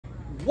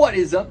What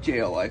is up,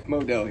 JL Life?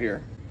 Modell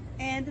here.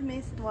 And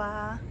Miss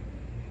Dwa.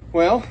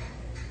 Well,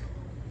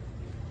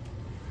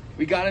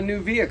 we got a new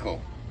vehicle.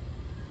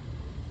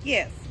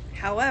 Yes,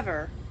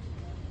 however,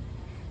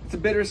 It's a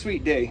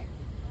bittersweet day.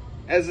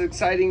 As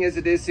exciting as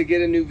it is to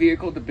get a new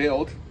vehicle to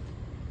build,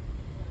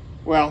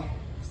 well,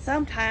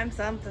 sometimes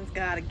something's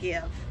gotta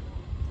give.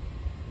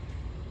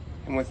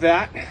 and with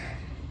that,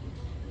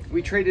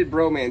 we traded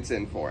Bromance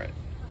in for it.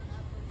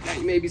 Now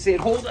you may be saying,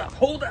 hold up.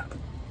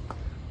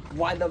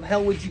 Why the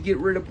hell would you get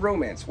rid of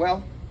Bromance?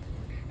 Well,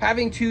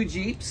 having two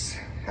Jeeps,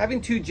 having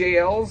two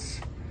JLs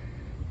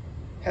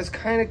has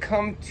kind of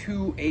come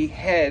to a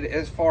head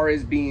as far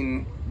as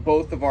being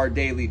both of our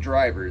daily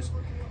drivers.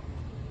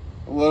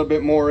 A little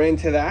bit more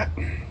into that.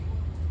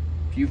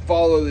 If you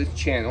follow this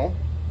channel,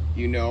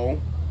 you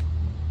know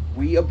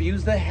we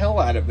abuse the hell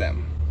out of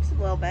them. Just a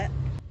little bit.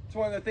 It's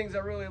one of the things I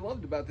really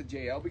loved about the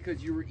JL,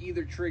 because you were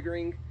either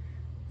triggering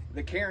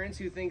the Karens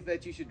who think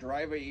that you should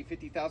drive a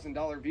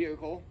 $50,000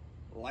 vehicle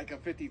like a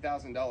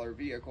 $50,000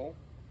 vehicle,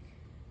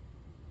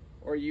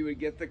 or you would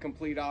get the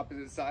complete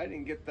opposite side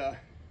and get the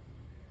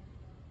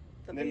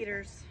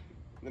beaters.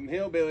 Them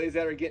hillbillies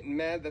that are getting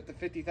mad that the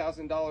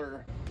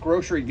 $50,000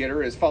 grocery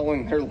getter is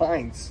following their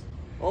lines.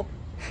 Oh.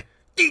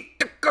 They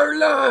took our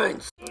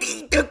lines!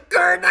 They took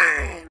our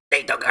lines!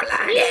 They took our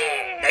lines!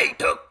 Yeah! They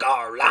took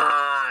our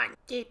lines!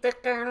 They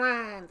took our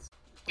lines!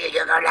 They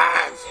took our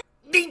lines!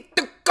 They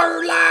took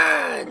our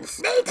lines!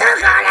 They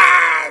took our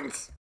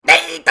lines!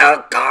 They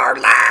took our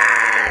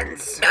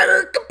lines!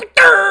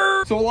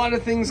 So a lot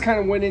of things kind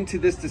of went into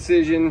this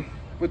decision.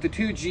 With the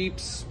two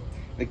Jeeps,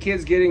 the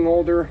kids getting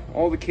older,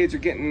 all the kids are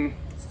getting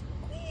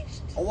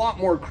a lot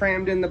more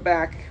crammed in the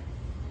back.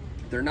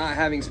 They're not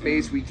having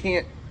space. We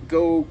can't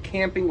go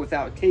camping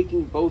without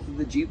taking both of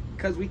the Jeep,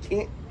 because we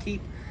can't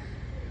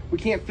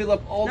fill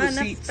up all the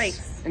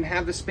seats and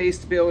have the space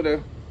to be able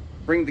to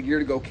bring the gear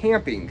to go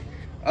camping.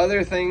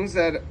 Other things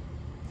that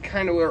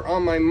kind of were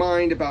on my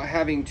mind about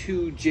having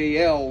two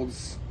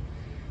JLs,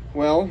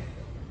 well,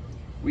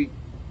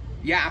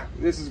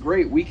 this is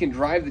great. We can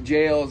drive the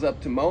JLs up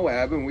to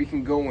Moab and we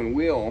can go and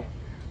wheel.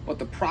 But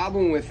the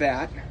problem with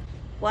that,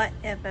 what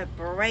if it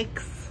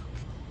breaks?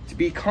 To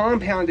be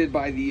compounded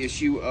by the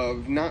issue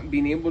of not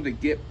being able to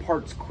get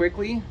parts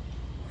quickly.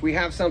 If we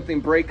have something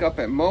break up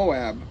at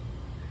Moab,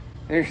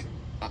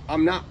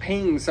 I'm not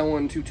paying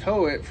someone to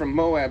tow it from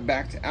Moab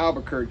back to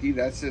Albuquerque.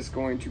 That's just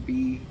going to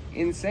be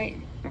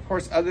insane. Of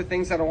course, other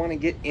things that I want to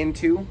get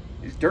into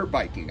is dirt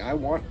biking. I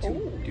want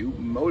to do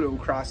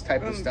motocross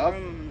type of stuff.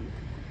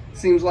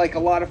 Seems like a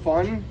lot of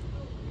fun.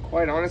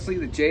 Quite honestly,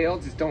 the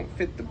JL just don't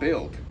fit the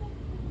build.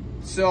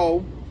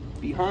 So,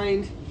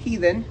 behind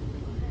Heathen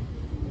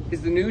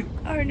is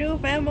our new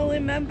family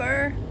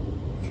member.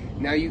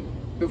 Now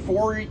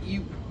before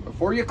you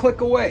click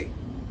away,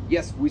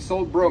 yes, we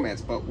sold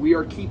Bromance, but we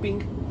are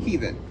keeping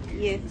Heathen.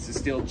 Yes. This is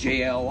still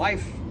JL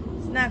Life.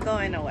 It's not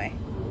going away.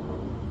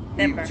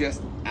 Never.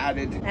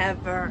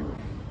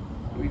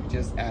 We've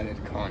just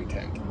added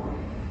content.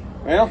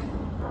 Well,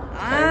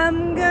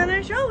 I'm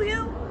gonna show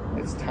you.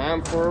 It's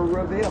time for a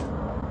reveal.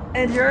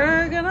 And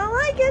you're gonna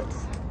like it.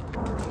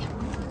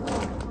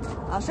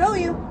 I'll show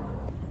you.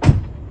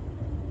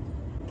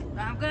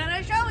 I'm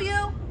gonna show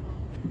you.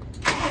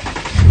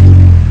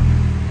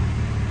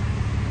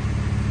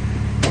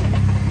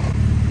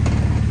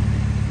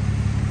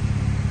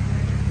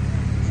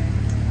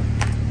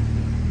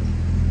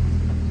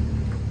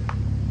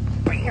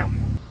 Bam!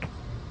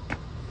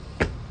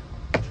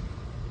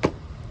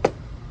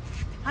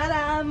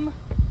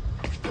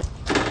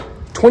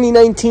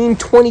 2019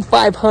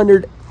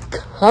 2500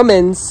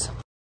 Cummins.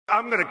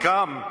 I'm gonna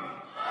come.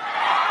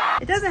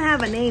 It doesn't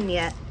have a name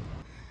yet.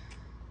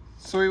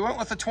 So we went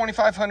with the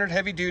 2500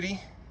 heavy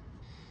duty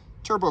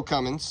turbo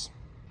Cummins.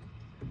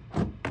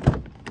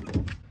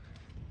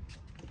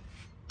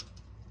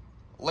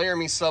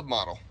 Laramie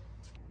submodel.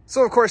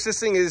 So of course this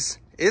thing is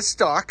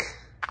stock.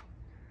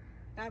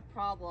 Got a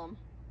problem.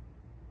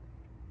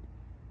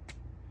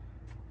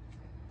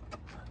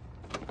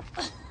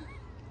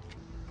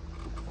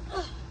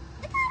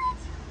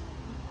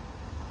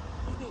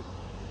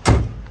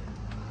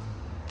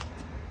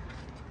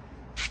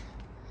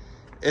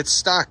 It's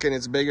stock and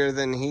it's bigger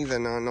than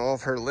Heathen on all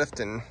of her lift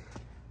and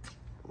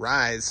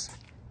rise.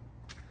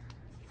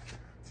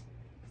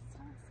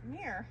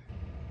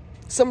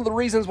 Some of the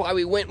reasons why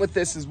we went with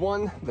this is,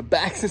 one, the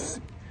back is,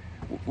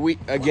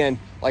 again,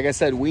 like I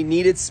said, we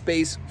needed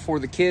space for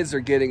the kids.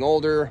 They're getting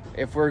older.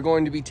 If we're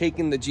going to be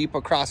taking the Jeep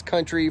across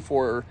country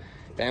for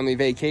family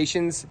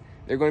vacations,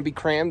 they're going to be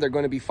crammed, they're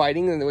going to be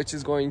fighting, which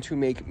is going to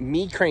make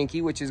me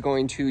cranky, which is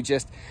going to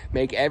just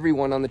make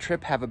everyone on the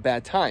trip have a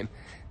bad time.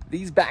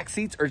 These back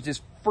seats are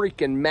just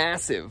freaking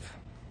massive.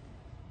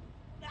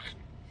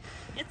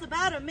 It's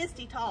about a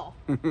misty tall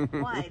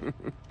wide.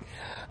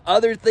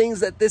 Other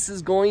things that this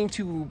is going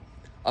to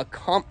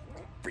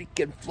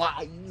freaking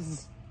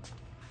flies.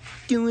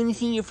 Don't want to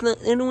see your flies.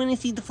 I don't want to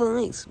see the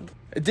flies.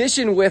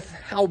 Addition with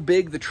how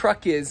big the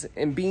truck is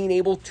and being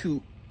able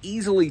to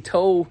easily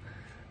tow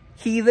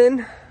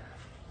Heathen.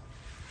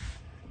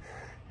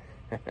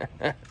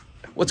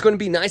 What's going to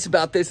be nice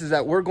about this is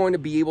that we're going to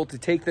be able to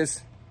take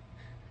this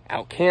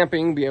out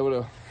camping, be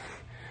able to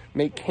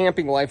make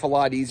camping life a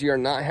lot easier,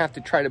 and not have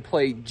to try to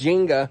play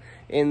Jenga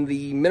in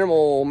the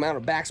minimal amount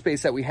of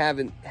backspace that we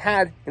haven't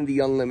had in the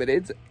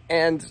Unlimiteds.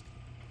 And,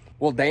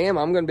 well, damn,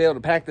 I'm going to be able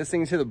to pack this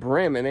thing to the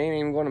brim, and it ain't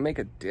even going to make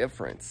a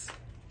difference.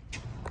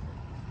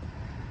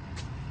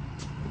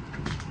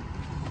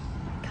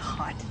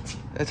 God.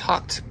 It's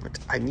hot, but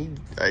I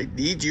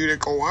need you to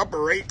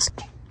cooperate.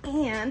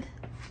 And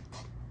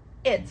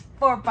it's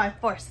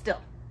 4x4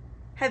 still.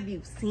 Have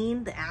you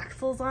seen the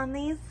axles on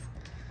these?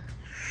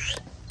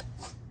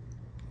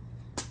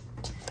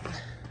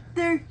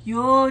 They're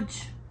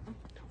huge.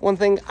 One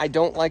thing I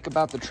don't like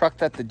about the truck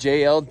that the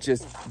JL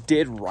just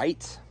did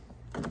right.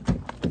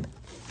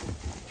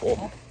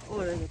 Oh.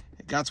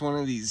 It got one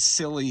of these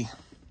silly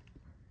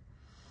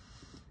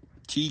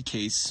key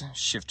case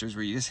shifters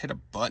where you just hit a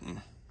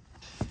button.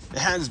 It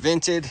has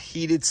vented,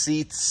 heated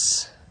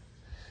seats.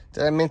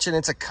 Did I mention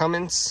it's a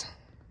Cummins?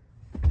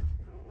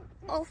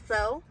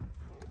 Also,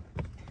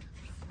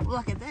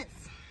 look at this.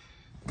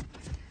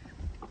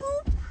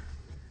 Boop.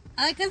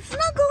 I can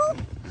snuggle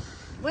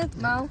with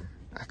Mo.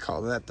 I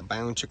call that the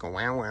bound chicka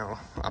wow wow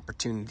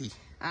opportunity.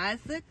 I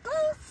sit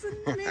close in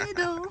the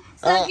middle,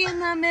 stuck in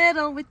the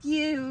middle with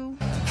you.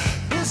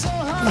 It's so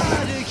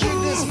hard to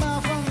keep this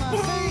smile from my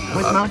face.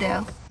 With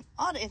Modo.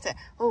 Oh,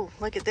 oh,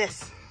 look at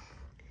this.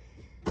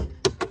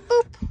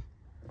 Boop.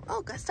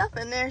 Oh, got stuff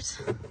in there.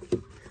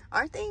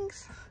 Our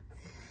things.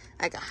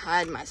 I can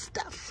hide my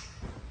stuff.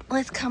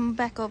 Let's come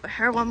back over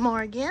here one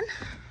more again.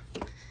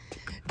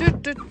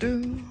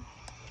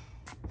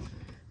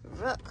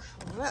 Look,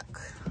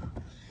 look.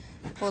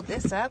 Pull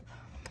this up.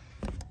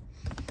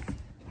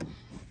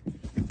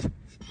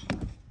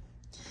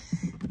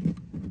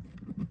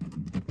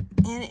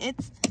 And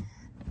it's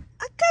a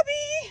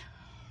cubby.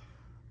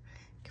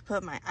 Could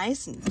put my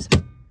ice and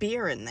some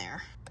beer in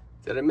there.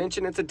 Did I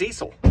mention it's a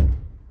diesel?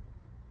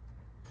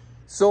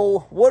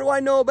 So what do I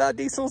know about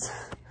diesels?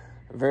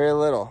 Very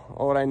little.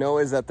 All what I know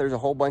is that there's a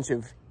whole bunch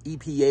of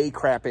EPA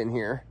crap in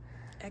here.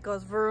 It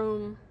goes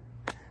vroom.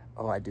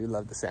 Oh, I do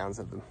love the sounds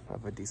of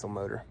a diesel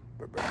motor.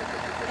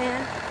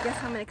 And guess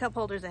how many cup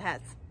holders it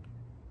has?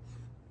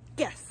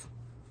 Guess.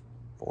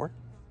 4?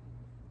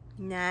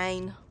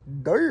 9.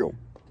 Damn.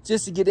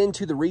 Just to get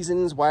into the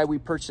reasons why we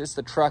purchased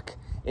the truck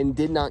and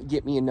did not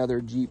get me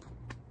another Jeep.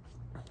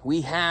 We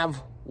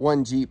have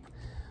one Jeep.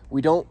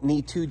 We don't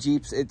need 2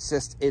 Jeeps.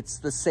 It's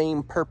the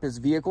same purpose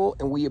vehicle,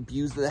 and we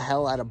abuse the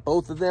hell out of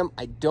both of them.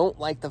 I don't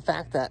like the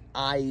fact that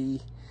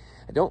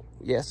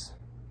yes.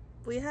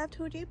 We have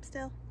 2 Jeeps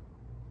still.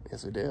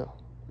 Yes, we do.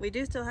 We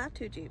do still have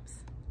 2 Jeeps.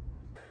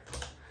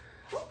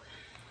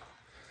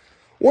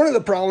 One of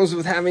the problems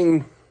with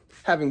having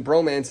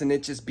Bromance and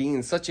it just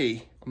being such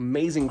a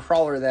amazing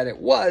crawler that it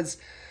was,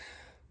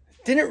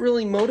 didn't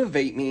really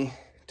motivate me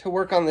to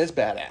work on this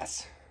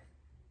badass.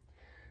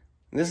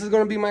 This is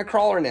going to be my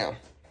crawler now.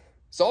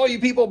 So all you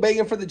people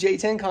begging for the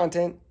J10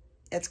 content,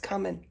 it's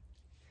coming.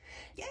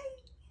 Yay!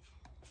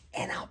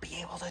 And I'll be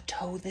able to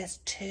tow this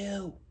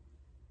too.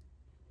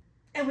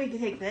 And we can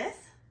take this.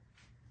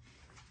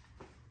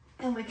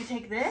 And we can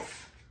take this.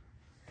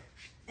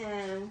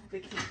 And we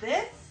can take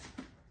this.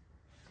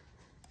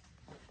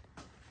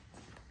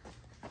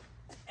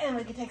 And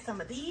we can take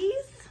some of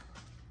these.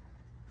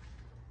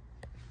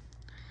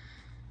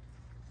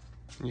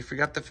 You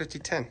forgot the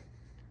 5010.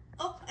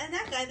 Oh, and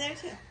that guy there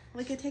too.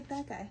 We could take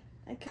that guy.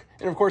 Okay.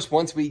 And of course,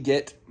 once we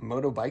get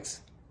moto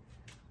bikes,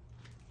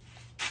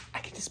 I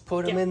can just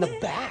put them in the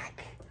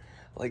back.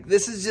 Like,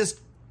 this is just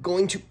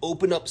going to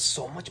open up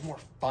so much more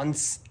fun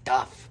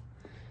stuff.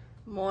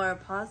 More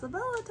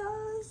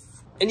possibilities.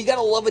 And you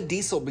gotta love a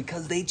diesel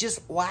because they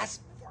just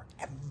last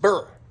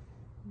forever.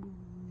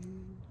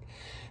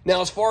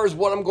 Now, as far as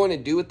what I'm going to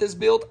do with this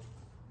build,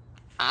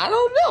 I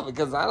don't know,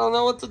 because I don't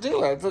know what to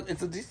do.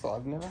 It's a diesel.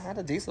 I've never had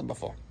a diesel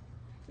before.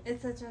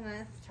 It's such a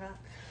nice truck.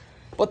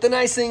 But the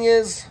nice thing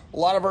is, a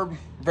lot of our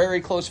very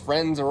close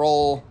friends are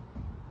all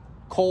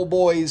coal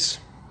boys.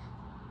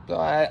 So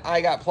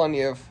I got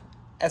plenty of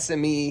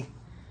SME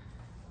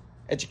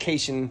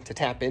education to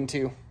tap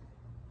into.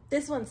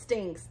 This one's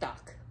staying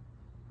stock.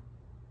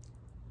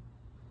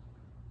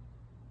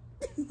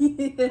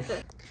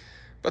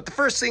 But the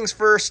first things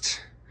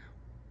first,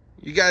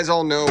 you guys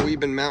all know we've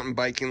been mountain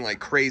biking like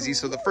crazy.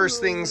 So the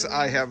first things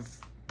I have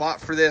bought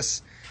for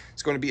this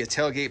is going to be a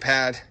tailgate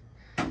pad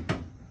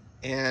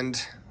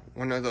and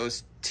one of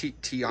those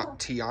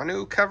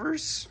Tiano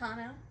covers.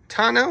 Tano?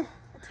 Tano?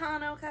 A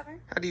Tano cover?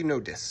 How do you know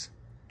this?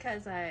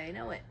 Because I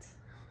know it.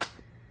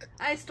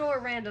 I store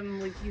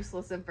randomly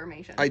useless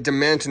information. I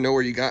demand to know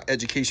where you got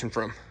education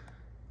from.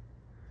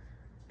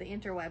 The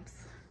interwebs.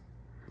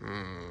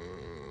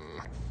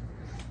 I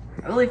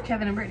believe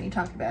Kevin and Brittany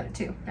talked about it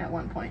too at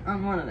one point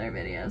on one of their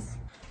videos.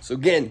 So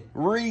again,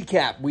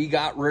 recap, we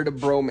got rid of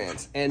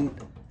Bromance, and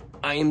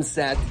I am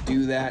sad to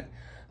do that.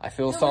 I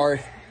feel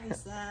sorry. I'm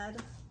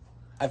sad.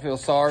 I feel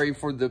sorry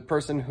for the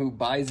person who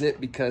buys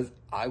it because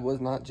I was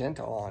not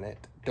gentle on it.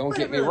 Don't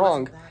get me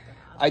wrong.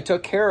 I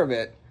took care of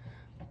it,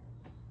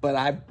 but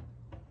I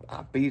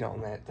I beat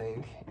on that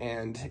thing.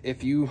 And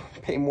if you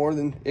pay more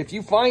than, if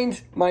you find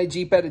my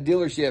Jeep at a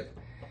dealership,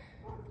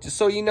 just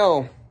so you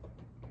know,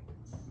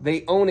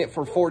 they own it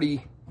for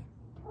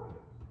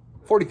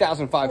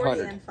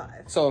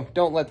 $40,500. So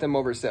don't let them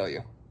oversell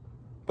you.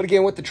 But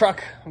again, with the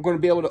truck, I'm going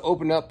to be able to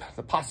open up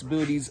the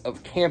possibilities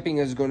of camping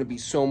is going to be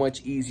so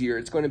much easier.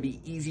 It's going to be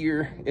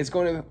easier. It's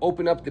going to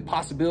open up the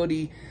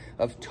possibility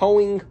of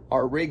towing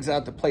our rigs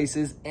out to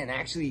places and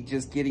actually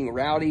just getting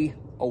rowdy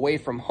away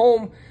from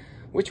home,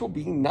 which will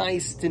be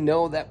nice to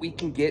know that we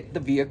can get the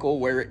vehicle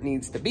where it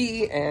needs to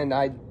be, and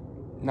I'm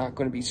not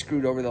going to be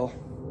screwed over the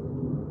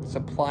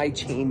supply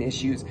chain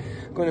issues.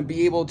 I'm going to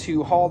be able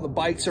to haul the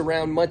bikes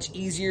around much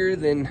easier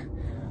than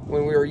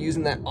when we were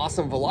using that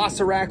awesome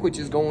Velocirack, which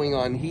is going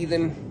on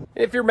heathen.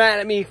 If you're mad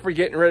at me for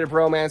getting rid of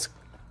Bromance,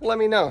 let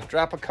me know.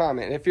 Drop a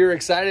comment. If you're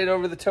excited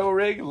over the tow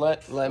rig,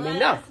 let me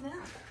know.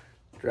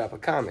 Drop a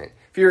comment.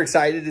 If you're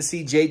excited to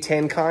see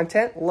J10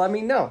 content, let me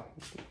know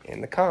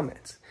in the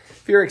comments.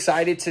 If you're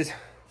excited to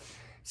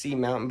see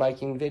mountain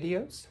biking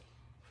videos,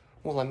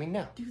 well, let me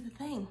know. Do the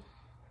thing.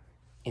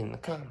 In the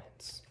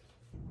comments.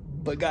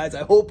 But guys,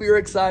 I hope you're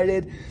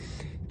excited.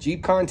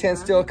 Jeep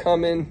content's still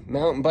coming.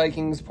 Mountain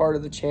biking is part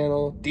of the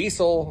channel.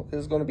 Diesel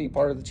is going to be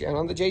part of the channel.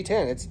 On the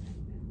J10,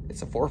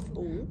 it's a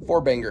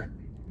four banger.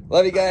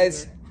 Love you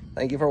guys.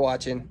 Thank you for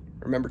watching.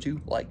 Remember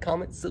to like,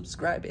 comment,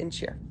 subscribe, and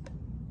share.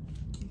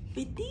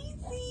 Be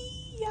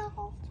easy,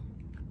 y'all.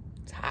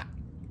 It's hot.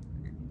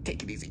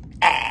 Take it easy.